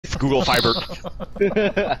Google Fiber.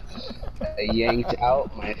 I yanked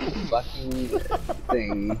out my fucking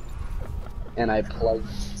thing, and I plugged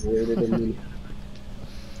it in.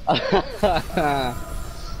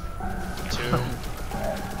 Two.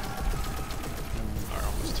 Or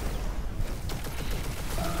almost two.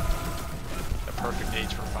 The perfect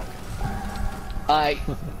age for Falcon.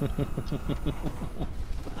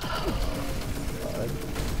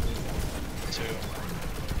 Two.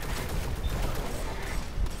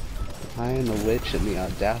 I am the witch and the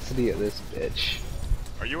audacity of this bitch.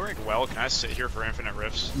 Are you wearing well? Can I sit here for infinite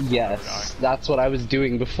rifts? Yes, that's what I was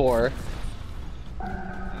doing before.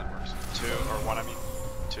 That works. Two, or one, I mean.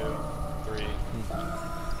 2, 3.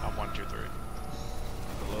 I'm 1, 2, 3.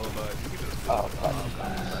 Hello, bud. You can just Oh,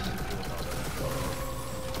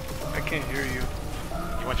 I can't hear you.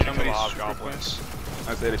 You want to kill the Somebody's hobgoblins?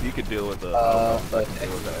 I said if you could deal with the okay.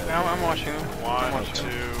 Now I'm watching them. 1, 2,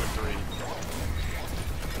 3.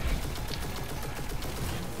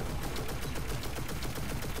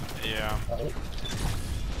 Yeah.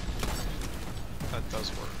 That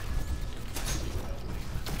does work.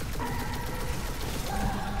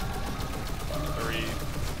 3,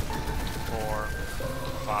 4,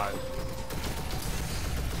 5.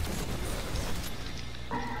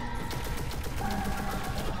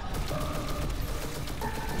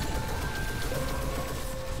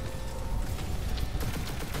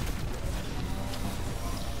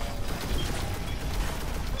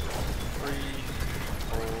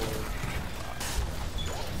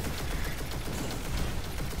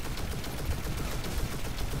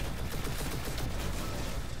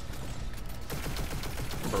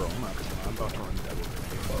 Bro, I'm not gonna lie. I'm about to run double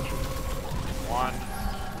grenade. 1,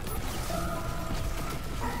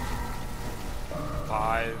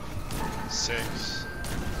 5, 6,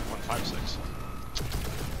 1, 5, 6.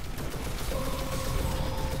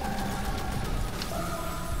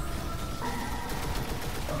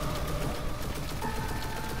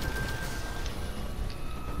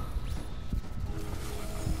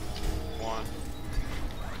 One,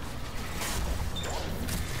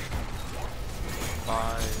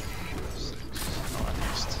 5, 6. Oh, I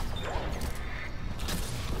missed.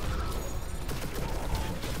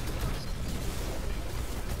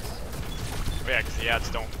 Oh yeah, because the ads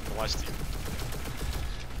don't molest you.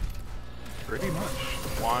 Pretty much.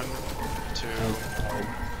 1, 2,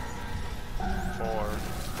 4.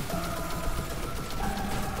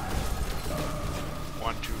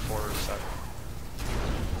 1, 2, 4, 7.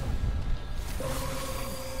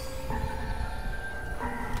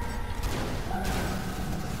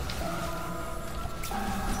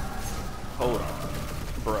 Hold on,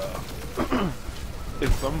 bruh.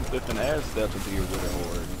 if an ad steps into your wither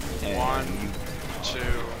horde and 1, you 2,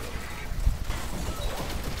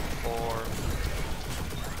 4,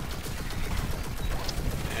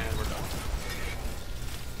 and we're done.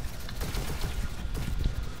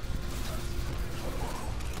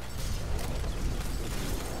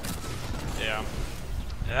 Yeah,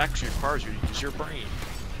 it actually requires you to use your brain.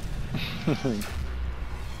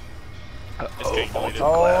 It's getting deleted.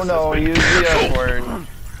 Oh no, use the F word.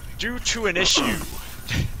 Due to an issue.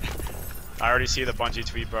 I already see the Bungie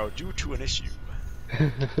tweet, bro. Due to an issue.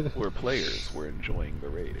 were players were enjoying the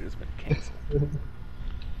raid, it has been canceled.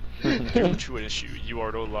 Due to an issue, you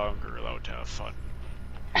are no longer allowed to have fun.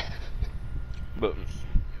 But